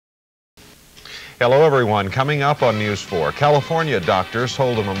Hello everyone. Coming up on News 4, California doctors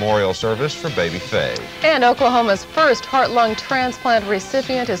hold a memorial service for baby Faye. And Oklahoma's first heart-lung transplant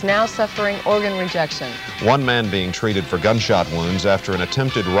recipient is now suffering organ rejection. One man being treated for gunshot wounds after an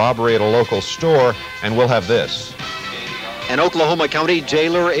attempted robbery at a local store, and we'll have this. An Oklahoma County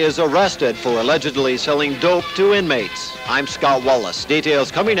jailer is arrested for allegedly selling dope to inmates. I'm Scott Wallace.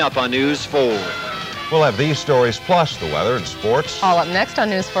 Details coming up on News 4. We'll have these stories plus the weather and sports. All up next on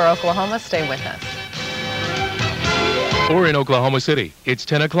News 4 Oklahoma. Stay with us. Or in Oklahoma City, it's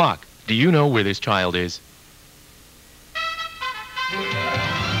 10 o'clock. Do you know where this child is?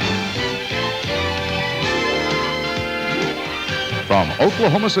 From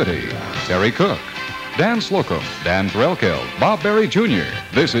Oklahoma City, Terry Cook, Dan Slocum, Dan Threlkel, Bob Berry Jr.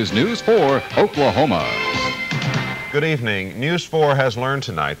 This is News 4 Oklahoma. Good evening. News 4 has learned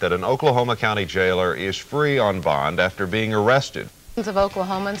tonight that an Oklahoma County jailer is free on bond after being arrested. Of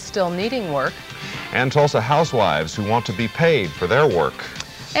Oklahomans still needing work. And Tulsa housewives who want to be paid for their work.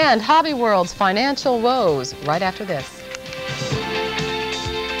 And Hobby World's financial woes right after this.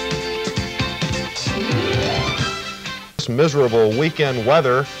 This miserable weekend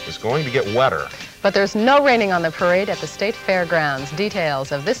weather is going to get wetter. But there's no raining on the parade at the State Fairgrounds.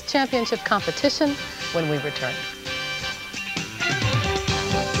 Details of this championship competition when we return.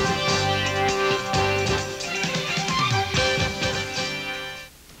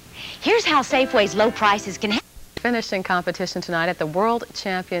 Here's how Safeway's low prices can help. Finishing competition tonight at the World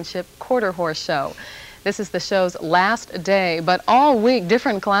Championship Quarter Horse Show. This is the show's last day, but all week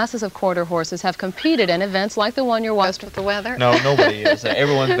different classes of quarter horses have competed in events like the one you're watching with the weather. No, nobody is.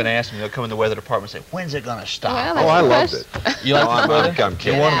 Everyone's been asking me. They'll come in the weather department and say, when's it going to stop? Well, I loved it. You like the weather? I'm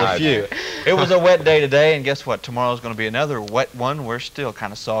kidding. You're one of the few. It was a wet day today, and guess what? Tomorrow's going to be another wet one. We're still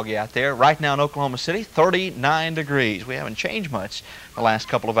kind of soggy out there. Right now in Oklahoma City, 39 degrees. We haven't changed much the last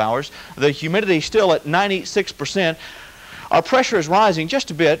couple of hours. The humidity is still at 96%. Our pressure is rising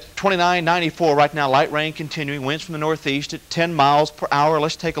just a bit, 29, 94 right now, light rain continuing, winds from the northeast at 10 miles per hour.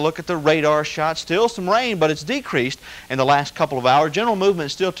 Let's take a look at the radar shot. Still some rain, but it's decreased in the last couple of hours. General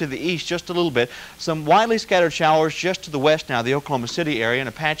movement still to the east just a little bit. Some widely scattered showers just to the west now, the Oklahoma City area, and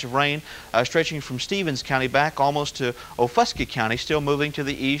a patch of rain stretching from Stevens County back almost to Ofuskee County, still moving to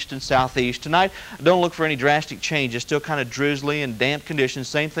the east and southeast. Tonight, don't look for any drastic changes, still kind of drizzly and damp conditions.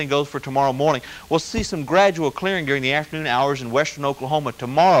 Same thing goes for tomorrow morning. We'll see some gradual clearing during the afternoon hours in western Oklahoma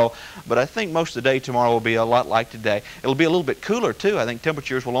tomorrow, but I think most of the day tomorrow will be a lot like today. It'll be a little bit cooler too. I think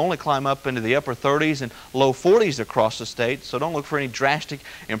temperatures will only climb up into the upper 30s and low 40s across the state, so don't look for any drastic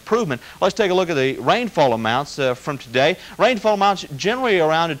improvement. Let's take a look at the rainfall amounts from today. Rainfall amounts generally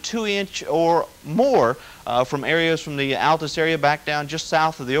around a 2-inch or more from areas from the Altus area back down just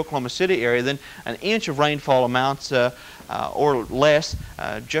south of the Oklahoma City area, then an inch of rainfall amounts or less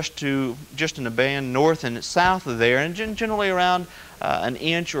just in the band north and south of there, and generally around an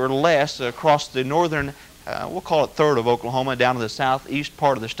inch or less across the northern we'll call it third of Oklahoma down to the southeast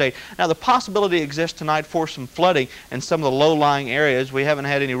part of the state. Now the possibility exists tonight for some flooding in some of the low-lying areas. We haven't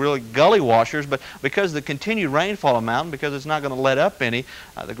had any really gully washers, but because of the continued rainfall amount, because it's not going to let up any,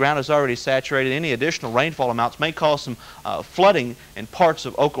 the ground is already saturated. Any additional rainfall amounts may cause some flooding in parts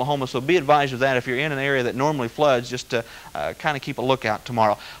of Oklahoma, so be advised of that. If you're in an area that normally floods, just to kind of keep a lookout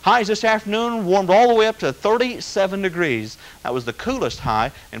tomorrow. Highs this afternoon warmed all the way up to 37 degrees. That was the coolest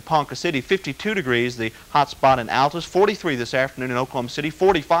high in Ponca City, 52 degrees. The hot spot in Altus, 43 this afternoon in Oklahoma City,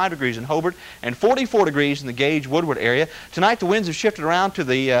 45 degrees in Hobart, and 44 degrees in the Gage-Woodward area. Tonight the winds have shifted around to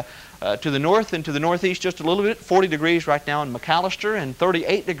the north and to the northeast just a little bit. 40 degrees right now in McAllister and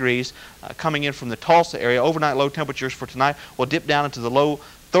 38 degrees coming in from the Tulsa area. Overnight low temperatures for tonight will dip down into the low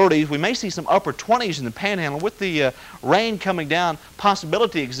 30s. We may see some upper 20s in the Panhandle. With the rain coming down,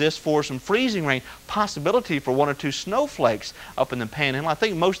 possibility exists for some freezing rain, possibility for 1 or 2 snowflakes up in the Panhandle. I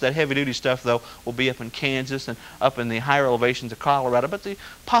think most of that heavy-duty stuff, though, will be up in Kansas and up in the higher elevations of Colorado, but the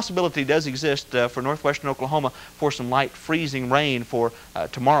possibility does exist for northwestern Oklahoma for some light freezing rain for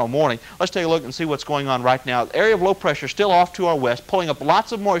tomorrow morning. Let's take a look and see what's going on right now. The area of low pressure still off to our west, pulling up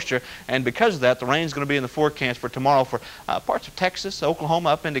lots of moisture, and because of that, the rain is going to be in the forecast for tomorrow for parts of Texas, Oklahoma,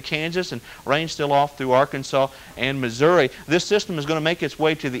 up into Kansas, and rain still off through Arkansas and Missouri. This system is going to make its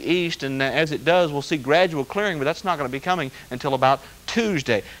way to the east, and as it does, we'll see gradual clearing, but that's not going to be coming until about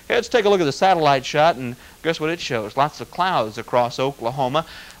Tuesday. Let's take a look at the satellite shot, and guess what it shows? Lots of clouds across Oklahoma.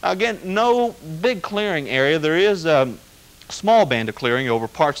 Again, no big clearing area. There is small band of clearing over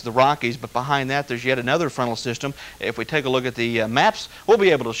parts of the Rockies, but behind that there's yet another frontal system. If we take a look at the maps, we'll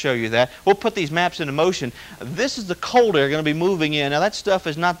be able to show you that. We'll put these maps into motion. This is the cold air going to be moving in. Now that stuff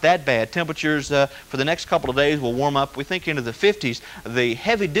is not that bad. Temperatures for the next couple of days will warm up, we think, into the 50s. The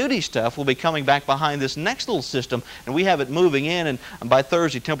heavy-duty stuff will be coming back behind this next little system, and we have it moving in, and by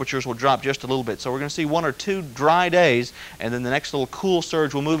Thursday temperatures will drop just a little bit. So we're going to see 1 or 2 dry days, and then the next little cool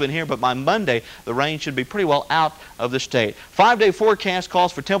surge will move in here, but by Monday the rain should be pretty well out of the state. 5-day forecast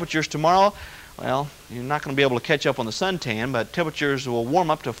calls for temperatures tomorrow. Well, you're not going to be able to catch up on the suntan, but temperatures will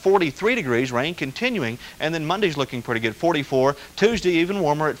warm up to 43 degrees, rain continuing, and then Monday's looking pretty good, 44. Tuesday even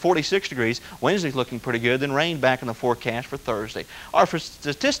warmer at 46 degrees. Wednesday's looking pretty good, then rain back in the forecast for Thursday. Our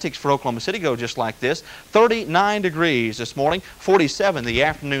statistics for Oklahoma City go just like this. 39 degrees this morning, 47 the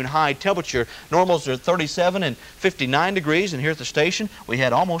afternoon high temperature. Normals are 37 and 59 degrees, and here at the station we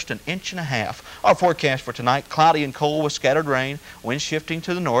had almost 1.5 inches. Our forecast for tonight, cloudy and cold with scattered rain, winds shifting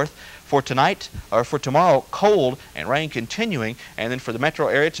to the north. For tonight, or for tomorrow, cold and rain continuing. And then for the metro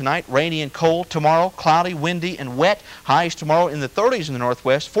area tonight, rainy and cold. Tomorrow, cloudy, windy, and wet. Highs tomorrow in the 30s in the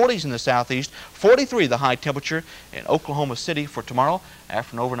northwest, 40s in the southeast, 43 the high temperature in Oklahoma City for tomorrow,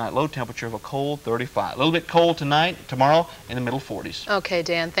 after an overnight low temperature of a cold 35. A little bit cold tonight, tomorrow in the middle 40s. Okay,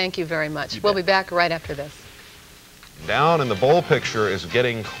 Dan, thank you very much. We'll be back right after this. Down in the bowl picture is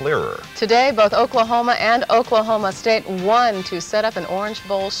getting clearer. Today, both Oklahoma and Oklahoma State won to set up an Orange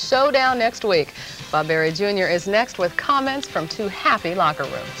Bowl showdown next week. Bob Berry Jr. is next with comments from 2 happy locker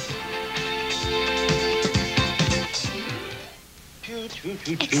rooms.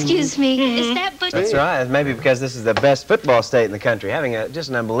 Excuse me, is that Butch? That's right. Maybe because this is the best football state in the country, having just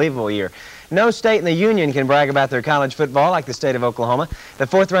an unbelievable year. No state in the Union can brag about their college football like the state of Oklahoma. The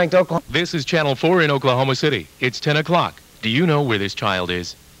 4th-ranked Oklahoma... This is Channel 4 in Oklahoma City. It's 10 o'clock. Do you know where this child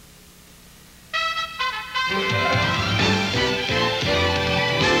is?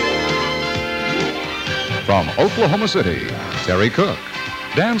 From Oklahoma City, Terry Cook,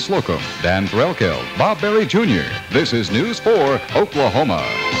 Dan Slocum, Dan Threlkel, Bob Berry Jr. This is News 4 Oklahoma.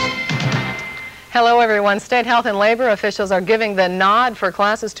 Hello, everyone. State health and labor officials are giving the nod for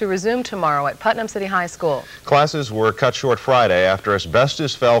classes to resume tomorrow at Putnam City High School. Classes were cut short Friday after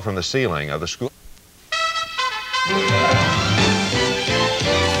asbestos fell from the ceiling of the school.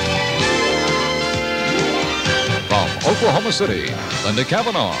 From Oklahoma City, Linda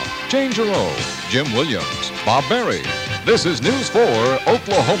Cavanaugh, Jane Giroux, Jim Williams, Bob Berry. This is News 4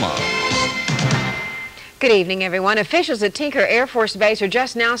 Oklahoma. Good evening, everyone. Officials at Tinker Air Force Base are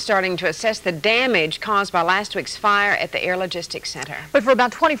just now starting to assess the damage caused by last week's fire at the Air Logistics Center. But for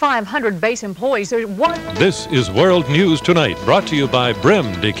about 2,500 base employees, there's one... This is World News Tonight, brought to you by Brim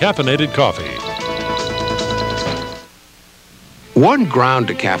Decaffeinated Coffee. One ground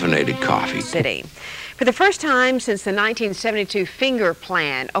decaffeinated coffee. City. For the first time since the 1972 Finger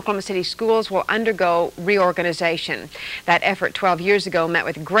Plan, Oklahoma City schools will undergo reorganization. That effort 12 years ago met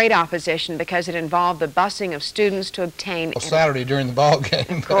with great opposition because it involved the busing of students to obtain... Saturday during the ball game.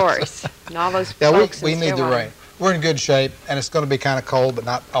 Of course. And all those folks we need the rain. We're in good shape, and it's going to be kind of cold, but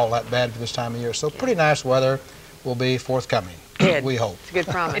not all that bad for this time of year. So pretty nice weather will be forthcoming. Good. We hope. It's a good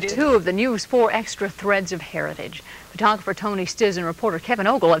promise. 2 of the News 4 extra threads of heritage. Photographer Tony Stiz and reporter Kevin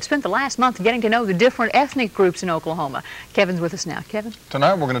Ogle have spent the last month getting to know the different ethnic groups in Oklahoma. Kevin's with us now. Kevin?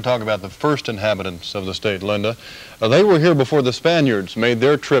 Tonight we're going to talk about the first inhabitants of the state, Linda. They were here before the Spaniards made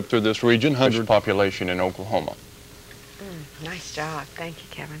their trip through this region, 100 population in Oklahoma. Nice job. Thank you,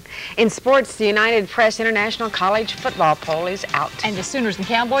 Kevin. In sports, the United Press International College Football Poll is out. And the Sooners and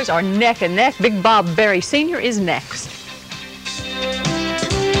Cowboys are neck and neck. Big Bob Berry Sr. is next.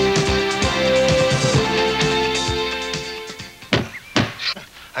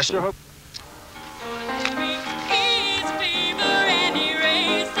 I sure hope.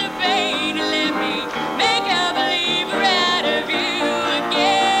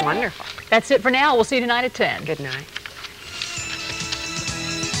 Wonderful. That's it for now. We'll see you tonight at 10. Good night.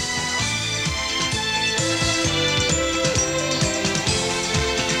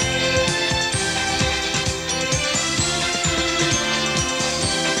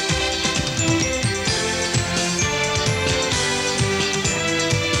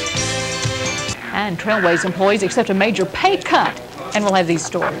 And Trailways employees accept a major pay cut. And we'll have these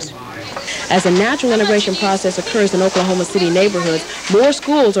stories. As a natural integration process occurs in Oklahoma City neighborhoods, more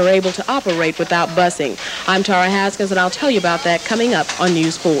schools are able to operate without busing. I'm Tara Haskins, and I'll tell you about that coming up on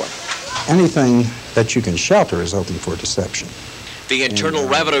News 4. Anything that you can shelter is open for deception. The Internal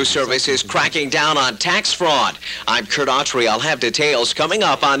Revenue Service is cracking down on tax fraud. I'm Kurt Autry. I'll have details coming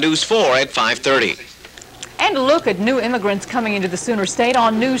up on News 4 at 5:30. And a look at new immigrants coming into the Sooner State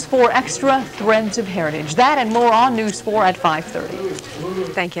on News 4 Extra, Threads of Heritage. That and more on News 4 at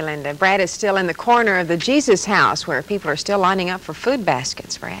 5:30. Thank you, Linda. Brad is still in the corner of the Jesus House where people are still lining up for food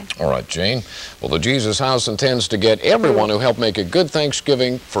baskets, Brad. All right, Jane. Well, the Jesus House intends to get everyone who helped make a good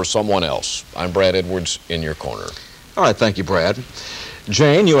Thanksgiving for someone else. I'm Brad Edwards in your corner. All right, thank you, Brad.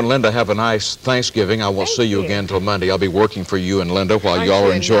 Jane, you and Linda have a nice Thanksgiving. I won't see you again until Monday. I'll be working for you and Linda while y'all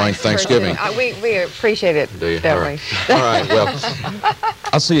are enjoying Thanksgiving. We appreciate it, Do you? don't All right. All right, well,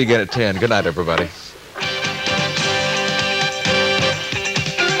 I'll see you again at 10. Good night, everybody.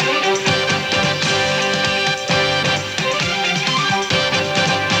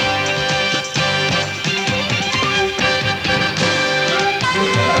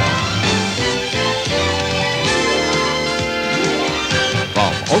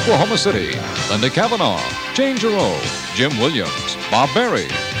 Oklahoma City, Linda Cavanaugh, Jane Giroux, Jim Williams, Bob Berry.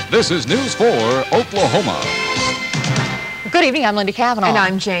 This is News 4 Oklahoma. Good evening, I'm Linda Cavanaugh. And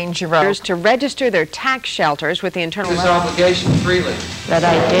I'm Jane Giroux. To register their tax shelters with the Internal This obligation freely. That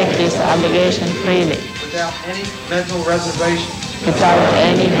I take this obligation freely. Without any mental reservation. Without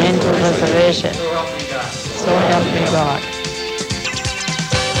any mental reservation. So help me God. So help me God.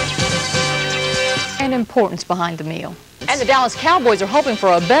 And importance behind the meal. And the Dallas Cowboys are hoping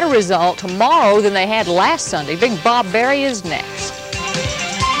for a better result tomorrow than they had last Sunday. Big Bob Berry is next.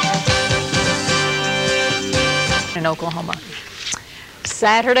 In Oklahoma.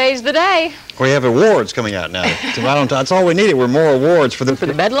 Saturday's the day. We have awards coming out now. That's all we needed were more awards for the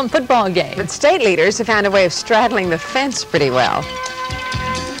Bedlam football game. But state leaders have found a way of straddling the fence pretty well.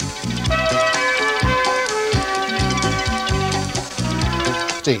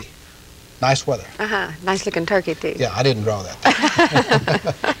 Steve. Nice weather. Nice looking turkey, too. Yeah, I didn't draw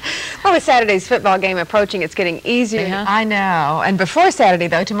that. Well, with Saturday's football game approaching, it's getting easier. I know. And before Saturday,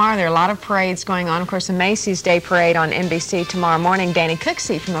 though, tomorrow there are a lot of parades going on. Of course, the Macy's Day Parade on NBC tomorrow morning. Danny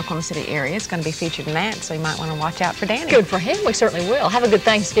Cooksey from the Oklahoma City area is going to be featured in that, so you might want to watch out for Danny. Good for him. We certainly will. Have a good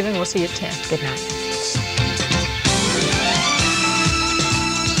Thanksgiving. We'll see you at 10. Good night.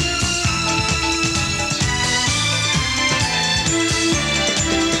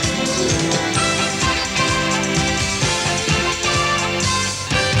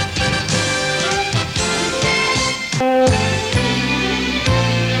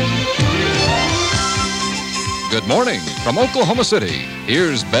 Good morning from Oklahoma City.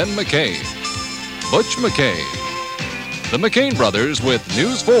 Here's Ben McCain, Butch McCain, the McCain brothers with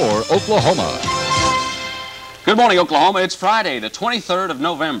News 4 Oklahoma. Good morning, Oklahoma. It's Friday, the 23rd of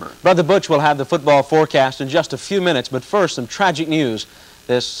November. Brother Butch will have the football forecast in just a few minutes, but first, some tragic news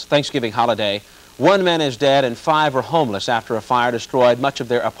this Thanksgiving holiday. 1 man is dead and 5 are homeless after a fire destroyed much of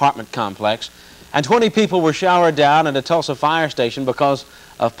their apartment complex. And 20 people were showered down at a Tulsa fire station because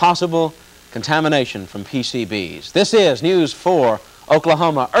of possible contamination from PCBs. This is News 4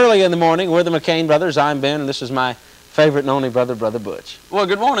 Oklahoma. Early in the morning, we're the McCain brothers. I'm Ben, and this is my favorite and only brother, Brother Butch. Well,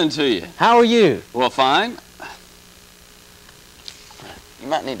 good morning to you. How are you? Well, fine. You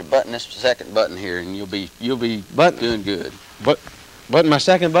might need to button this second button here, and you'll be doing good. Button my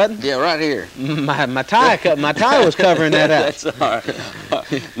second button? Yeah, right here. My tie was covering that up. That's all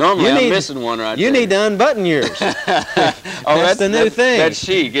right. Normally, I'm missing one right there. You need to unbutton yours. That's the new thing. That's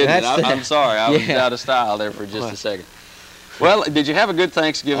chic, isn't it? I'm sorry. I was out of style there for just a second. Well, did you have a good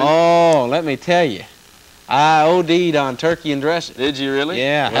Thanksgiving? Oh, let me tell you. I OD'd on turkey and dressing. Did you really?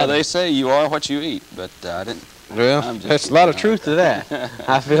 Yeah. Well, they say you are what you eat, but I didn't. Well, there's a lot of truth to that.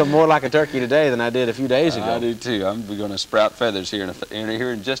 I feel more like a turkey today than I did a few days ago. I do too. I'm going to sprout feathers here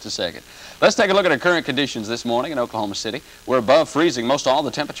in just a second. Let's take a look at our current conditions this morning in Oklahoma City. We're above freezing. Most all the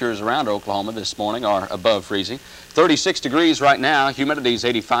temperatures around Oklahoma this morning are above freezing. 36 degrees right now. Humidity is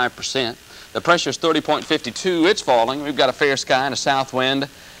 85%. The pressure is 30.52. It's falling. We've got a fair sky and a south wind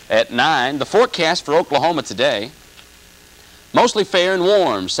at 9. The forecast for Oklahoma today, mostly fair and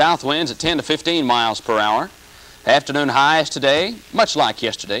warm. South winds at 10 to 15 miles per hour. Afternoon highs today, much like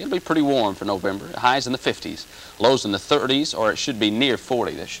yesterday. It'll be pretty warm for November. Highs in the 50s, lows in the 30s, or it should be near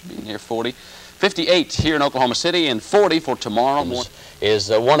 40. That should be near 40. 58 here in Oklahoma City and 40 for tomorrow morning.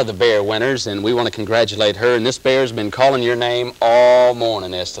 Is one of the bear winners, and we want to congratulate her. And this bear's been calling your name all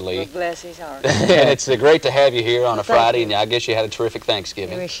morning, Esther Lee. God bless his heart. And it's great to have you here on a Friday, and I guess you had a terrific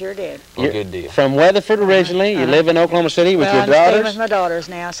Thanksgiving. We sure did. Well, good deal. From Weatherford originally. You live in Oklahoma City with your I'm staying daughters? with my daughters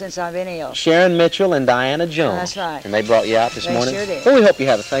now since I've been ill. Sharon Mitchell and Diana Jones. That's right. And they brought you out this They morning? sure did. Well, we hope you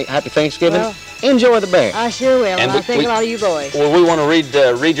have a happy Thanksgiving. Well, enjoy the bear. I sure will, and I we- think a lot of you boys. Well, we want to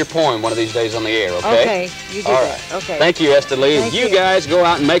read your poem one of these days on the air, okay? Okay, you do All that. right. Okay. Thank you, Esther Lee. Thank You you. guys go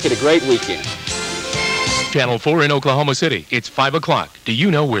out and make it a great weekend. Channel 4 in Oklahoma City. It's 5 o'clock. Do you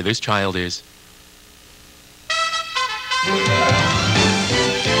know where this child is? From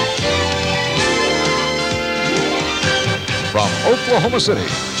Oklahoma City,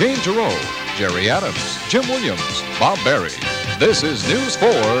 Jane Giroux, Jerry Adams, Jim Williams, Bob Barry. This is News 4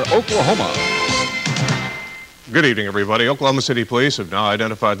 Oklahoma. Good evening, everybody. Oklahoma City Police have now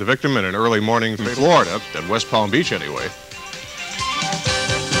identified the victim in an early morning in Florida, at West Palm Beach anyway.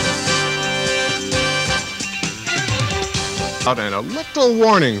 And a little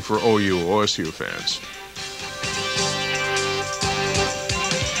warning for OSU fans.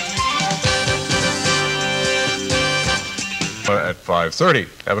 At 5:30.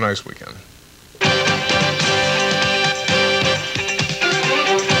 Have a nice weekend.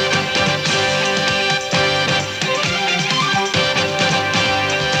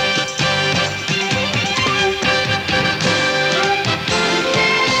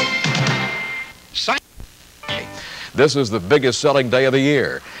 This is the biggest selling day of the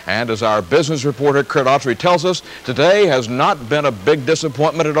year. And as our business reporter Kurt Autry tells us, today has not been a big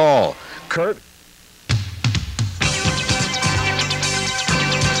disappointment at all. Kurt?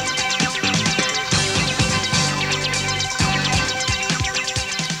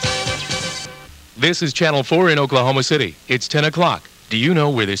 This is Channel 4 in Oklahoma City. It's 10 o'clock. Do you know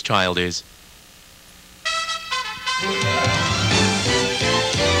where this child is?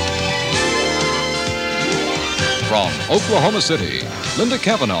 From Oklahoma City, Linda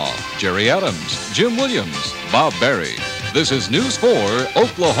Cavanaugh, Jerry Adams, Jim Williams, Bob Barry. This is News 4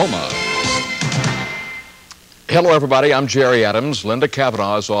 Oklahoma. Hello, everybody. I'm Jerry Adams. Linda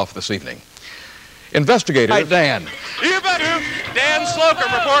Cavanaugh is off this evening. Investigators... Hi, Dan. You bet. Dan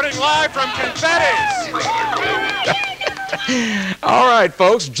Slocum reporting live from Confetti's. All right,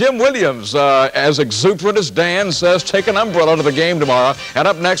 folks. Jim Williams, as exuberant as Dan, says take an umbrella to the game tomorrow. And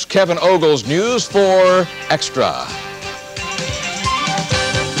up next, Kevin Ogle's News 4 Extra.